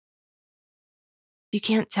you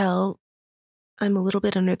can't tell, I'm a little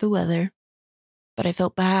bit under the weather, but I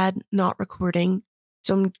felt bad not recording,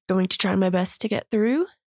 so I'm going to try my best to get through.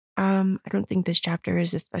 I don't think this chapter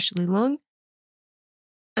is especially long,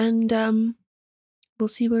 and we'll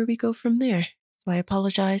see where we go from there. So I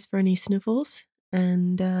apologize for any sniffles,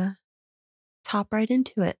 and let's hop right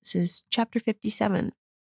into it. This is chapter 57.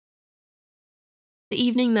 The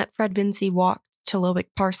evening that Fred Vincy walked to Lowick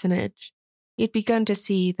Parsonage, he had begun to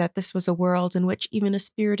see that this was a world in which even a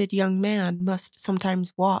spirited young man must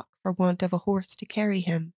sometimes walk for want of a horse to carry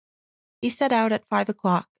him. He set out at 5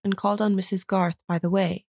 o'clock and called on Mrs. Garth by the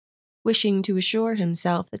way, wishing to assure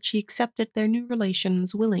himself that she accepted their new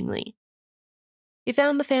relations willingly. He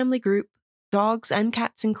found the family group, dogs and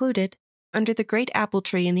cats included, under the great apple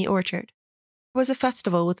tree in the orchard. It was a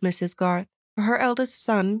festival with Mrs. Garth, for her eldest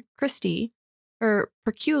son, Christy, her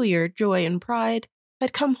peculiar joy and pride,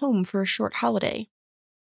 had come home for a short holiday.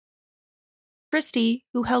 Christy,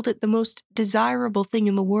 who held it the most desirable thing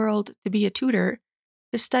in the world to be a tutor,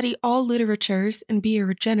 to study all literatures and be a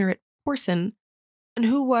regenerate person, and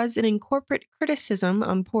who was an incorporate criticism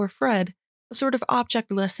on poor Fred, a sort of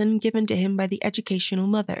object lesson given to him by the educational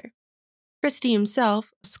mother. Christy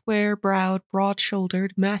himself, a square-browed,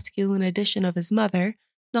 broad-shouldered, masculine edition of his mother,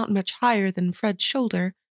 not much higher than Fred's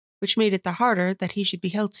shoulder, which made it the harder that he should be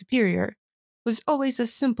held superior, was always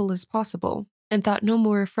as simple as possible, and thought no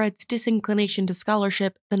more of Fred's disinclination to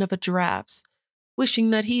scholarship than of a giraffe's,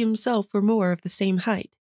 wishing that he himself were more of the same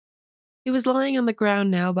height. He was lying on the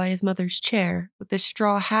ground now by his mother's chair, with his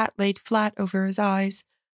straw hat laid flat over his eyes,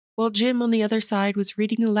 while Jim on the other side was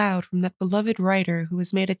reading aloud from that beloved writer who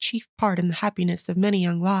has made a chief part in the happiness of many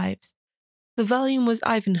young lives. The volume was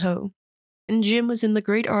Ivanhoe, and Jim was in the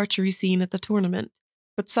great archery scene at the tournament,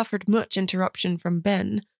 but suffered much interruption from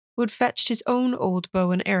Ben, who had fetched his own old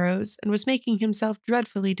bow and arrows and was making himself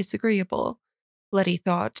dreadfully disagreeable, Letty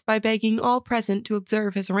thought, by begging all present to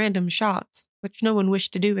observe his random shots, which no one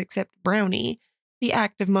wished to do except Brownie, the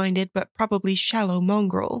active-minded but probably shallow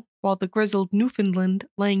mongrel, while the grizzled Newfoundland,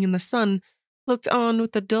 laying in the sun, looked on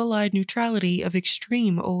with the dull-eyed neutrality of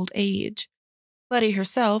extreme old age. Letty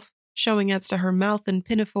herself, showing as to her mouth and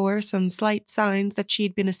pinafore some slight signs that she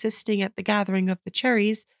had been assisting at the gathering of the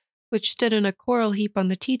cherries, which stood in a coral heap on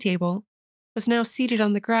the tea-table, was now seated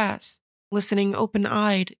on the grass, listening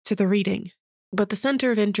open-eyed to the reading. But the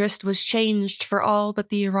centre of interest was changed for all but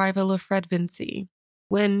the arrival of Fred Vincy,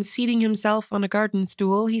 when, seating himself on a garden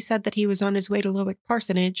stool, he said that he was on his way to Lowick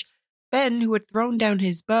Parsonage. Ben, who had thrown down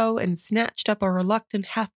his bow and snatched up a reluctant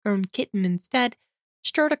half-grown kitten instead,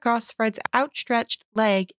 strode across Fred's outstretched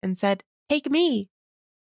leg and said, "Take me."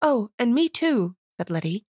 "Oh, and me too," said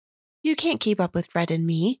Letty. "You can't keep up with Fred and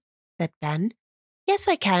me," said Ben. "Yes,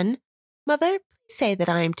 I can. Mother, please say that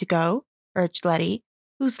I am to go," urged Letty,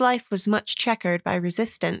 whose life was much checkered by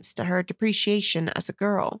resistance to her depreciation as a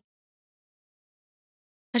girl.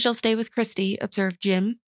 "I shall stay with Christy," observed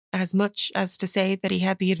Jim, as much as to say that he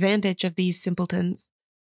had the advantage of these simpletons,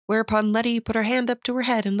 whereupon Letty put her hand up to her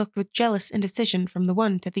head and looked with jealous indecision from the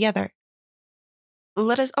one to the other.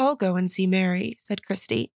 "Let us all go and see Mary," said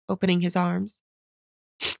Christy, opening his arms.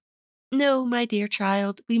 "No, my dear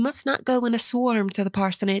child, we must not go in a swarm to the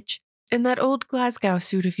parsonage, and that old Glasgow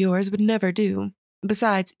suit of yours would never do.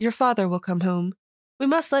 Besides, your father will come home. We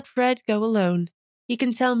must let Fred go alone. He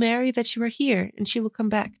can tell Mary that you are here, and she will come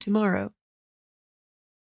back tomorrow."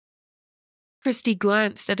 Christy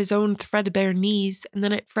glanced at his own threadbare knees and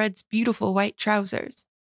then at Fred's beautiful white trousers.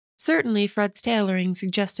 Certainly Fred's tailoring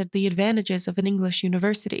suggested the advantages of an English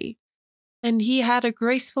university, and he had a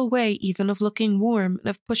graceful way even of looking warm and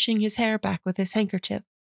of pushing his hair back with his handkerchief.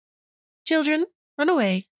 "Children, run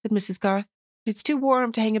away," said Mrs. Garth. "It's too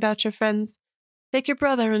warm to hang about your friends. Take your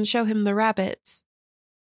brother and show him the rabbits."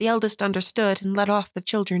 The eldest understood and led off the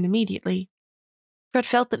children immediately. Fred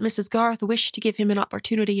felt that Mrs. Garth wished to give him an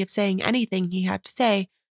opportunity of saying anything he had to say,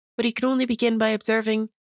 but he could only begin by observing,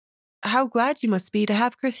 "How glad you must be to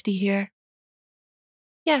have Christy here."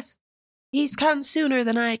 "Yes, he's come sooner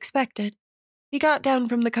than I expected. He got down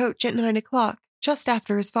from the coach at 9 o'clock, just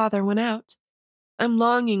after his father went out. I'm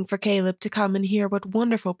longing for Caleb to come and hear what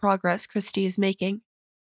wonderful progress Christy is making.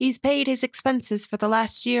 He's paid his expenses for the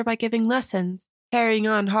last year by giving lessons, carrying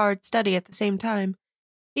on hard study at the same time.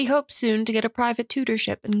 He hopes soon to get a private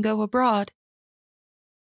tutorship and go abroad."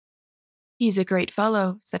 "He's a great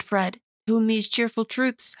fellow," said Fred, whom these cheerful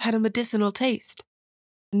truths had a medicinal taste.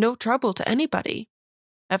 "No trouble to anybody."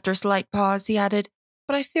 After a slight pause, he added,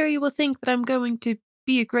 "But I fear you will think that I'm going to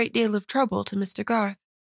be a great deal of trouble to Mr. Garth."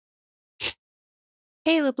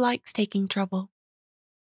 "Caleb likes taking trouble.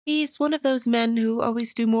 He's one of those men who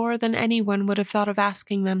always do more than anyone would have thought of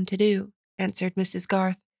asking them to do," answered Mrs.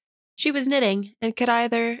 Garth. She was knitting, and could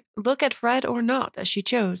either look at Fred or not as she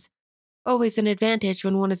chose. Always an advantage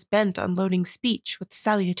when one is bent on loading speech with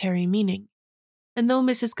salutary meaning. And though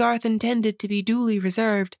Mrs. Garth intended to be duly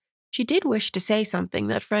reserved, she did wish to say something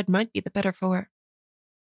that Fred might be the better for.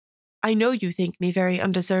 "I know you think me very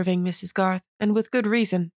undeserving, Mrs. Garth, and with good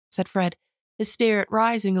reason," said Fred, his spirit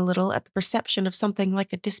rising a little at the perception of something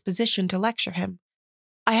like a disposition to lecture him.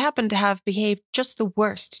 "I happen to have behaved just the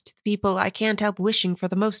worst to the people I can't help wishing for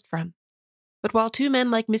the most from. But while two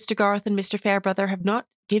men like Mr. Garth and Mr. Fairbrother have not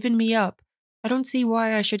given me up, I don't see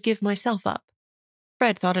why I should give myself up."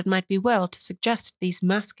 Fred thought it might be well to suggest these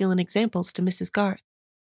masculine examples to Mrs. Garth.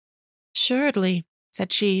 "Assuredly,"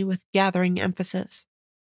 said she with gathering emphasis.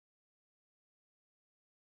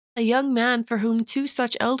 "A young man for whom two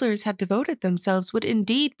such elders had devoted themselves would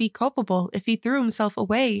indeed be culpable if he threw himself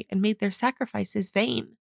away and made their sacrifices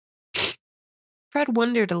vain." Fred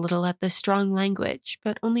wondered a little at this strong language,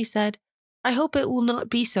 but only said, "I hope it will not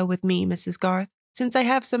be so with me, Mrs. Garth, since I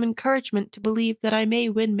have some encouragement to believe that I may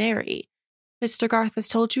win Mary. Mr. Garth has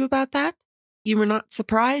told you about that? You were not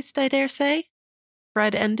surprised, I dare say?"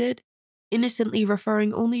 Fred ended, innocently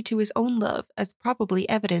referring only to his own love as probably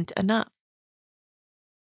evident enough.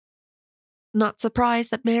 "Not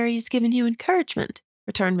surprised that Mary has given you encouragement,"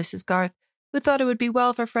 returned Mrs. Garth, who thought it would be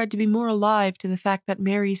well for Fred to be more alive to the fact that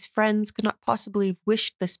Mary's friends could not possibly have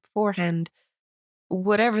wished this beforehand,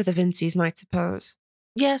 whatever the Vinceys might suppose.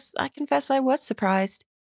 "Yes, I confess I was surprised.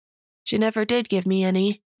 She never did give me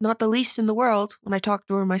any, not the least in the world, when I talked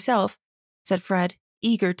to her myself," said Fred,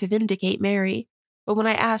 eager to vindicate Mary. "But when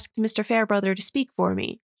I asked Mr. Fairbrother to speak for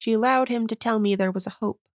me, she allowed him to tell me there was a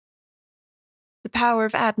hope." The power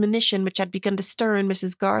of admonition which had begun to stir in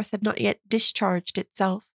Mrs. Garth had not yet discharged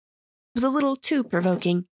itself. It was a little too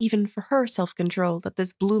provoking, even for her self-control, that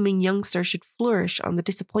this blooming youngster should flourish on the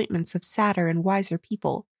disappointments of sadder and wiser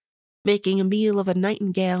people, making a meal of a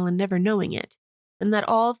nightingale and never knowing it, and that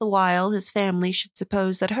all the while his family should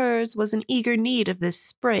suppose that hers was in eager need of this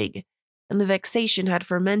sprig, and the vexation had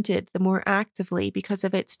fermented the more actively because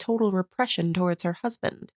of its total repression towards her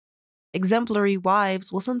husband. Exemplary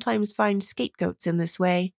wives will sometimes find scapegoats in this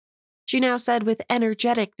way. She now said with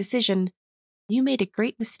energetic decision, "You made a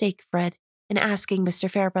great mistake, Fred, in asking Mr.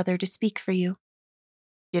 Fairbrother to speak for you."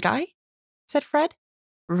 "Did I?" said Fred,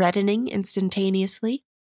 reddening instantaneously.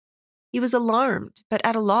 He was alarmed, but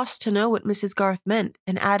at a loss to know what Mrs. Garth meant,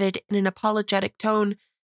 and added in an apologetic tone,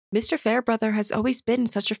 "Mr. Fairbrother has always been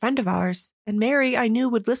such a friend of ours, and Mary I knew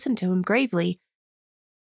would listen to him gravely.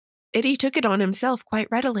 And he took it on himself quite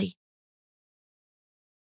readily."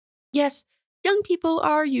 "Yes, young people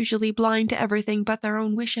are usually blind to everything but their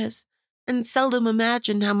own wishes, and seldom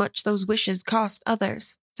imagine how much those wishes cost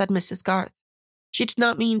others," said Mrs. Garth. She did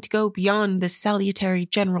not mean to go beyond this salutary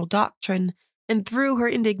general doctrine, and threw her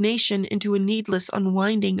indignation into a needless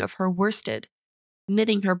unwinding of her worsted,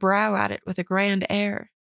 knitting her brow at it with a grand air.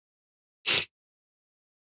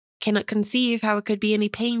 "Cannot conceive how it could be any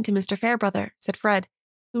pain to Mr. Fairbrother," said Fred,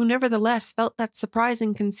 who nevertheless felt that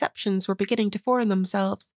surprising conceptions were beginning to form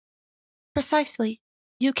themselves. "Precisely.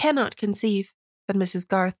 You cannot conceive," said Mrs.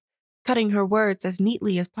 Garth, cutting her words as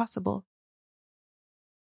neatly as possible.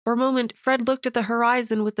 For a moment, Fred looked at the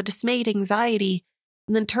horizon with a dismayed anxiety,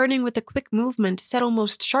 and then turning with a quick movement, said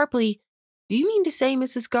almost sharply, "Do you mean to say,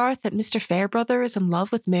 Mrs. Garth, that Mr. Fairbrother is in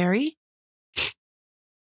love with Mary?"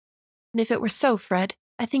 "And if it were so, Fred,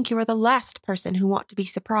 I think you are the last person who ought to be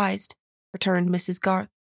surprised," returned Mrs. Garth,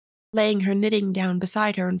 laying her knitting down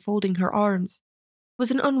beside her and folding her arms. It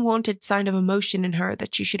was an unwanted sign of emotion in her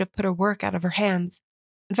that she should have put her work out of her hands.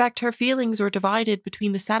 In fact, her feelings were divided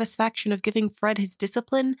between the satisfaction of giving Fred his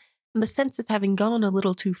discipline and the sense of having gone a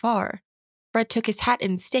little too far. Fred took his hat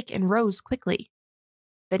and stick and rose quickly.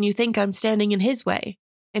 "Then you think I'm standing in his way,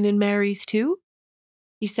 and in Mary's too?"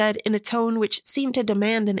 he said in a tone which seemed to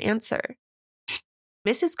demand an answer.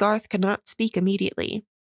 Mrs. Garth could not speak immediately.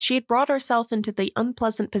 She had brought herself into the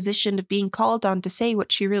unpleasant position of being called on to say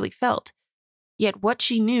what she really felt. Yet what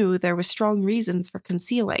she knew there were strong reasons for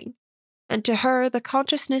concealing, and to her the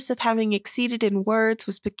consciousness of having exceeded in words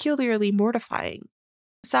was peculiarly mortifying.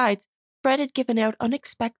 Besides, Fred had given out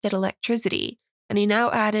unexpected electricity, and he now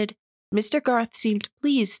added, "Mr. Garth seemed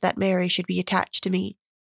pleased that Mary should be attached to me.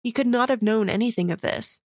 He could not have known anything of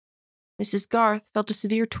this." Mrs. Garth felt a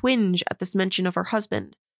severe twinge at this mention of her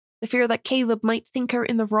husband, the fear that Caleb might think her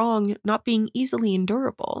in the wrong not being easily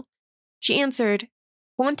endurable. She answered,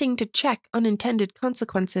 wanting to check unintended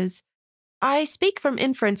consequences, "I speak from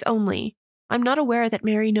inference only. I'm not aware that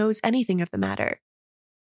Mary knows anything of the matter."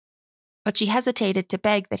 But she hesitated to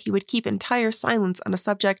beg that he would keep entire silence on a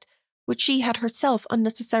subject which she had herself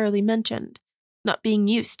unnecessarily mentioned, not being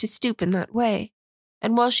used to stoop in that way.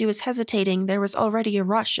 And while she was hesitating, there was already a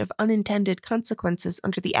rush of unintended consequences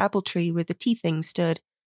under the apple tree where the tea-thing stood.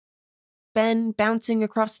 Ben, bouncing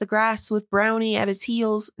across the grass with Brownie at his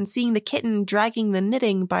heels and seeing the kitten dragging the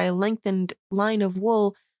knitting by a lengthened line of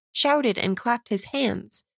wool, shouted and clapped his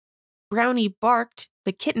hands. Brownie barked,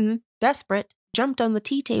 the kitten, desperate, jumped on the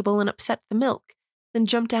tea table and upset the milk, then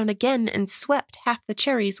jumped down again and swept half the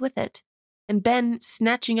cherries with it, and Ben,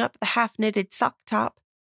 snatching up the half-knitted sock top,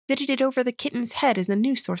 fitted it over the kitten's head as a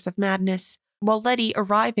new source of madness, while Letty,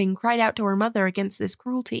 arriving, cried out to her mother against this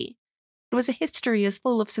cruelty. It was a history as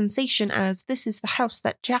full of sensation as "This is the house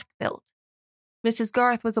that Jack built." Mrs.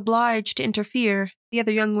 Garth was obliged to interfere. The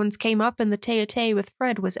other young ones came up, and the tete-a-tete with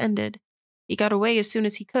Fred was ended. He got away as soon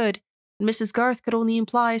as he could, and Mrs. Garth could only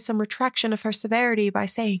imply some retraction of her severity by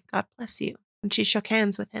saying, "God bless you," when she shook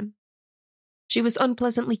hands with him. She was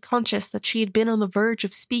unpleasantly conscious that she had been on the verge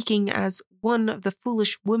of speaking as one of the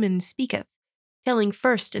foolish women speaketh, telling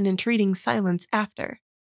first and entreating silence after.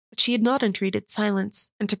 But she had not entreated silence,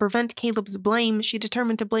 and to prevent Caleb's blame, she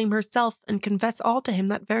determined to blame herself and confess all to him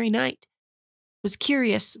that very night. It was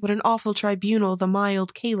curious what an awful tribunal the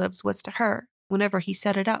mild Caleb's was to her, whenever he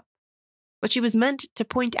set it up. But she was meant to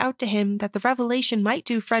point out to him that the revelation might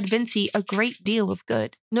do Fred Vincy a great deal of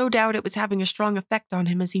good. No doubt it was having a strong effect on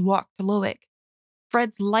him as he walked to Lowick.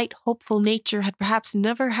 Fred's light, hopeful nature had perhaps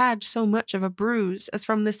never had so much of a bruise as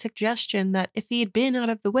from the suggestion that if he had been out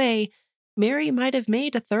of the way, Mary might have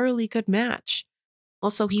made a thoroughly good match.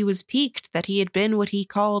 Also, he was piqued that he had been what he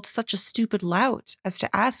called such a stupid lout as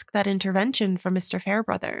to ask that intervention from Mr.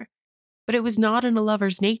 Fairbrother. But it was not in a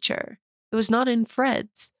lover's nature, it was not in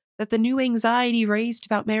Fred's, that the new anxiety raised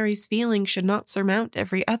about Mary's feelings should not surmount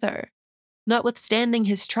every other. Notwithstanding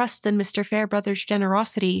his trust in Mr. Fairbrother's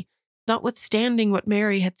generosity, notwithstanding what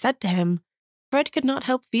Mary had said to him, Fred could not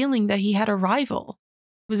help feeling that he had a rival.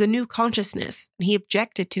 It was a new consciousness, and he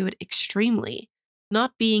objected to it extremely,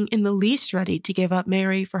 not being in the least ready to give up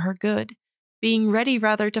Mary for her good, being ready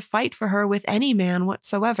rather to fight for her with any man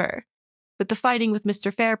whatsoever. But the fighting with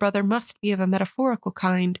Mr. Fairbrother must be of a metaphorical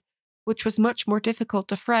kind, which was much more difficult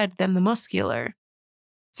to Fred than the muscular.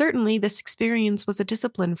 Certainly this experience was a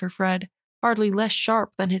discipline for Fred, hardly less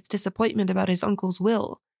sharp than his disappointment about his uncle's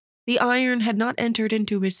will. The iron had not entered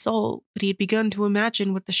into his soul, but he had begun to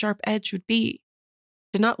imagine what the sharp edge would be.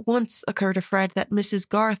 It did not once occur to Fred that Mrs.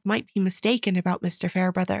 Garth might be mistaken about Mr.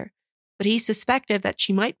 Fairbrother, but he suspected that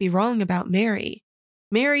she might be wrong about Mary.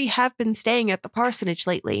 Mary had been staying at the parsonage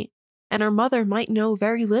lately, and her mother might know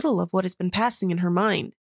very little of what has been passing in her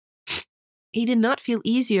mind. He did not feel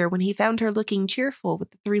easier when he found her looking cheerful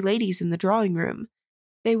with the three ladies in the drawing-room.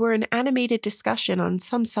 They were in animated discussion on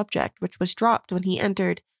some subject which was dropped when he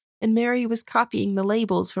entered, and Mary was copying the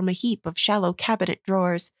labels from a heap of shallow cabinet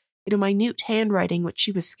drawers in a minute handwriting which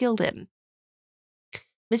she was skilled in.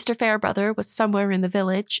 Mr. Fairbrother was somewhere in the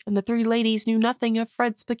village, and the three ladies knew nothing of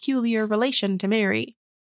Fred's peculiar relation to Mary.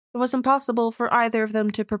 It was impossible for either of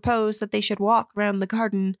them to propose that they should walk round the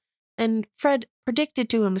garden, and Fred predicted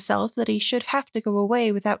to himself that he should have to go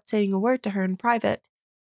away without saying a word to her in private.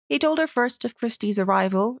 He told her first of Christie's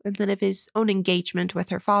arrival, and then of his own engagement with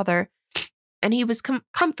her father, and he was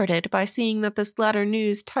comforted by seeing that this latter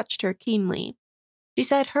news touched her keenly. She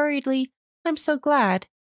said hurriedly, "I'm so glad,"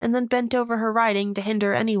 and then bent over her writing to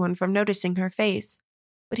hinder anyone from noticing her face.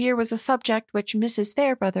 But here was a subject which Mrs.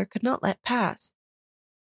 Fairbrother could not let pass.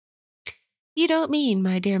 "You don't mean,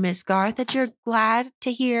 my dear Miss Garth, that you're glad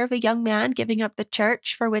to hear of a young man giving up the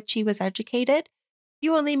church for which he was educated?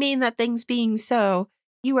 You only mean that things being so,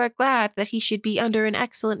 you are glad that he should be under an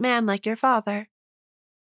excellent man like your father."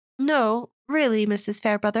 "No, really, Mrs.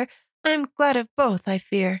 Fairbrother, I am glad of both, I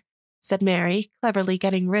fear," said Mary, cleverly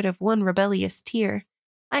getting rid of one rebellious tear.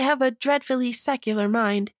 "I have a dreadfully secular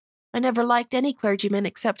mind. I never liked any clergyman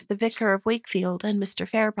except the Vicar of Wakefield and Mr.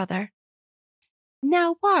 Fairbrother."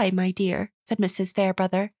 "Now why, my dear?" said Mrs.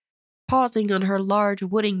 Fairbrother, pausing on her large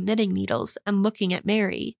wooden knitting needles and looking at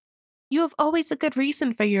Mary. "You have always a good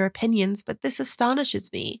reason for your opinions, but this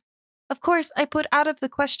astonishes me. Of course, I put out of the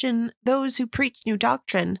question those who preach new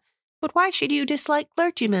doctrine, but why should you dislike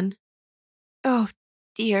clergymen?" "Oh,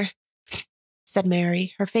 dear," said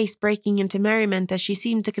Mary, her face breaking into merriment as she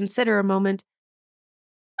seemed to consider a moment.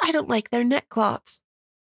 "I don't like their neckcloths."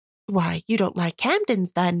 "Why, you don't like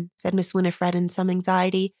Camden's, then?" said Miss Winifred in some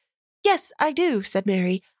anxiety. "Yes, I do," said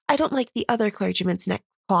Mary. "I don't like the other clergymen's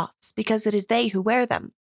neckcloths, because it is they who wear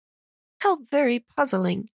them." "How very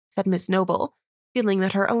puzzling," said Miss Noble, feeling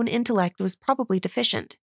that her own intellect was probably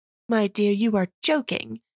deficient. "My dear, you are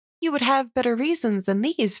joking. You would have better reasons than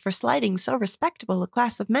these for slighting so respectable a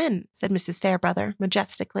class of men, said Mrs. Fairbrother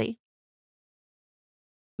majestically.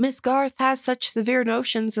 Miss Garth has such severe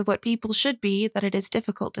notions of what people should be that it is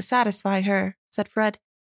difficult to satisfy her, said Fred.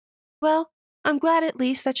 Well, I'm glad at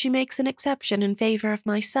least that she makes an exception in favor of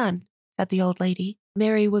my son, said the old lady.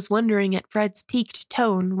 Mary was wondering at Fred's piqued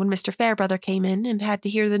tone when Mr. Fairbrother came in and had to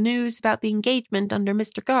hear the news about the engagement under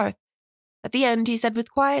Mr. Garth. At the end, he said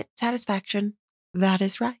with quiet satisfaction, "That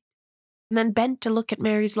is right," and then bent to look at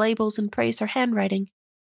Mary's labels and praise her handwriting.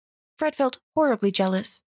 Fred felt horribly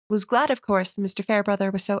jealous, was glad, of course, that Mr.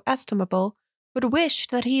 Fairbrother was so estimable, but wished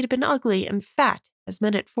that he had been ugly and fat, as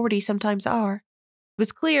men at 40 sometimes are. It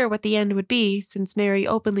was clear what the end would be, since Mary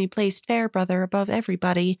openly placed Fairbrother above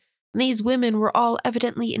everybody, and these women were all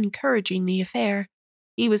evidently encouraging the affair.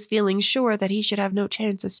 He was feeling sure that he should have no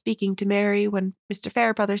chance of speaking to Mary when Mr.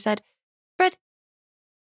 Fairbrother said, "Fred,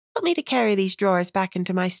 help me to carry these drawers back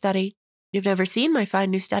into my study. You've never seen my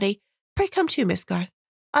fine new study. Pray come too, Miss Garth.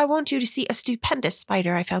 I want you to see a stupendous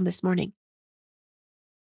spider I found this morning."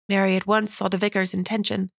 Mary at once saw the vicar's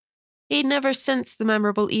intention. He had never since the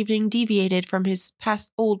memorable evening deviated from his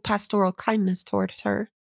old pastoral kindness towards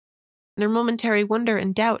her, and her momentary wonder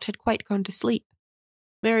and doubt had quite gone to sleep.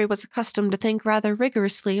 Mary was accustomed to think rather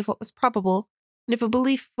rigorously of what was probable, and if a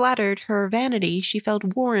belief flattered her vanity, she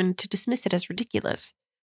felt warned to dismiss it as ridiculous,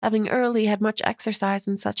 having early had much exercise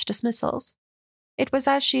in such dismissals. It was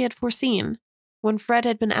as she had foreseen. When Fred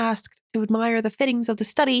had been asked to admire the fittings of the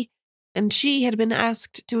study, and she had been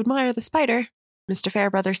asked to admire the spider, Mr.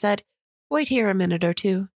 Fairbrother said, "Wait here a minute or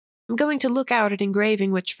two. I'm going to look out an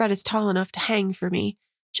engraving which Fred is tall enough to hang for me.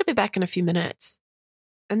 She'll be back in a few minutes."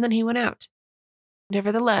 And then he went out.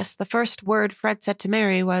 Nevertheless, the first word Fred said to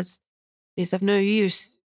Mary was, "It is of no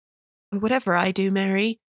use. But whatever I do,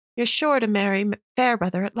 Mary, you're sure to marry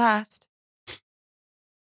Fairbrother at last."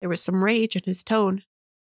 There was some rage in his tone.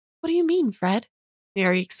 "What do you mean, Fred?"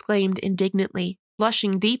 Mary exclaimed indignantly,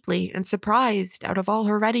 blushing deeply and surprised out of all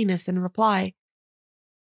her readiness in reply.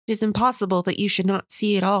 "It is impossible that you should not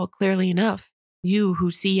see it all clearly enough, you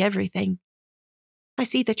who see everything." "I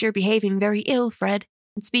see that you're behaving very ill, Fred,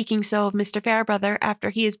 and speaking so of Mr. Fairbrother after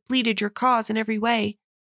he has pleaded your cause in every way.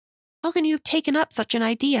 How can you have taken up such an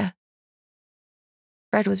idea?"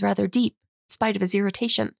 Fred was rather deep, in spite of his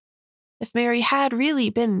irritation. If Mary had really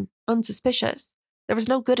been unsuspicious, there was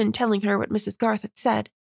no good in telling her what Mrs. Garth had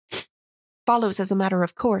said. "Follows as a matter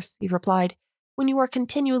of course," he replied, "when you are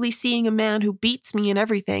continually seeing a man who beats me in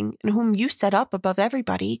everything, and whom you set up above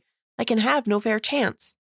everybody, I can have no fair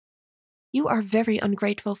chance." "You are very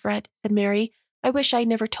ungrateful, Fred," said Mary. "I wish I had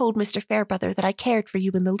never told Mr. Fairbrother that I cared for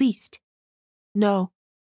you in the least." "No,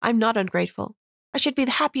 I'm not ungrateful. I should be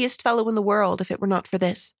the happiest fellow in the world if it were not for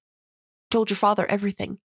this. I told your father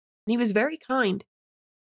everything, and he was very kind.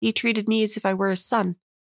 He treated me as if I were his son.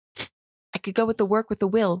 I could go at the work with a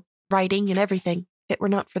will, writing and everything, if it were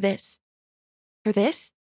not for this." "For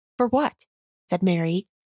this? For what?" said Mary,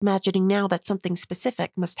 imagining now that something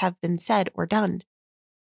specific must have been said or done.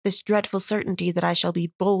 "This dreadful certainty that I shall be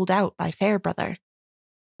bowled out by Fairbrother."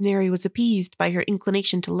 Mary was appeased by her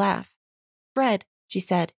inclination to laugh. "Fred," she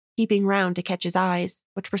said, peeping round to catch his eyes,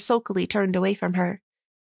 which were sulkily turned away from her,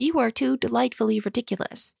 "you are too delightfully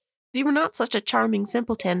ridiculous. If you were not such a charming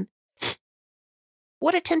simpleton,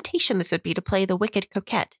 what a temptation this would be to play the wicked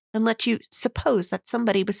coquette, and let you suppose that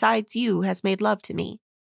somebody besides you has made love to me."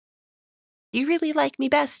 "Do you really like me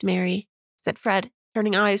best, Mary?" said Fred,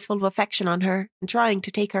 turning eyes full of affection on her, and trying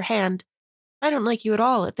to take her hand. "I don't like you at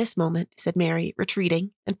all at this moment," said Mary,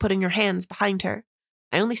 retreating, and putting her hands behind her.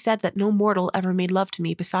 "I only said that no mortal ever made love to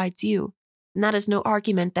me besides you, and that is no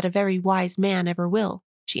argument that a very wise man ever will,"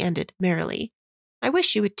 she ended merrily. "I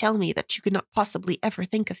wish you would tell me that you could not possibly ever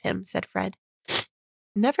think of him," said Fred.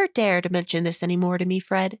 "Never dare to mention this any more to me,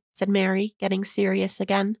 Fred," said Mary, getting serious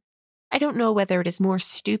again. "I don't know whether it is more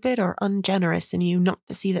stupid or ungenerous in you not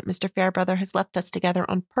to see that Mr. Fairbrother has left us together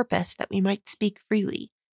on purpose that we might speak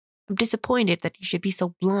freely. I'm disappointed that you should be so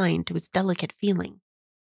blind to his delicate feeling."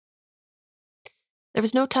 There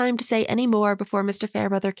was no time to say any more before Mr.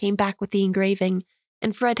 Fairbrother came back with the engraving,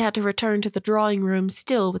 and Fred had to return to the drawing-room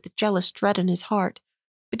still with the jealous dread in his heart,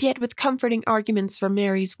 but yet with comforting arguments from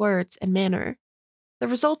Mary's words and manner. The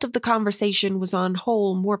result of the conversation was on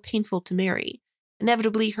whole more painful to Mary.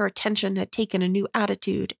 Inevitably her attention had taken a new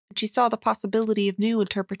attitude, and she saw the possibility of new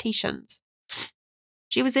interpretations.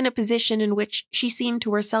 She was in a position in which she seemed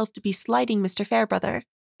to herself to be slighting Mr. Fairbrother,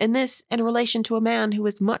 and this, in relation to a man who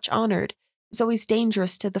was much honoured, is always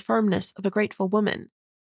dangerous to the firmness of a grateful woman.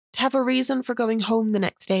 To have a reason for going home the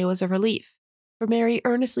next day was a relief, for Mary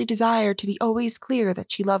earnestly desired to be always clear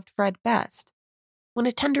that she loved Fred best. When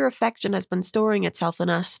a tender affection has been storing itself in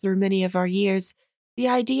us through many of our years, the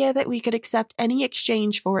idea that we could accept any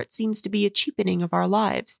exchange for it seems to be a cheapening of our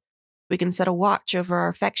lives. We can set a watch over our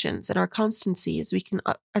affections and our constancy as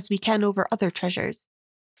we can over other treasures.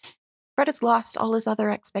 Fred has lost all his other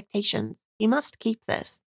expectations. He must keep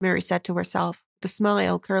this, Mary said to herself, the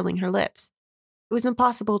smile curling her lips. It was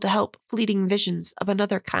impossible to help fleeting visions of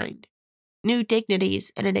another kind, new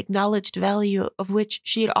dignities and an acknowledged value of which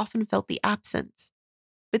she had often felt the absence.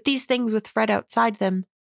 But these things with Fred outside them,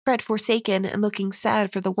 Fred forsaken and looking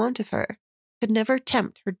sad for the want of her, could never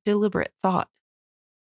tempt her deliberate thought.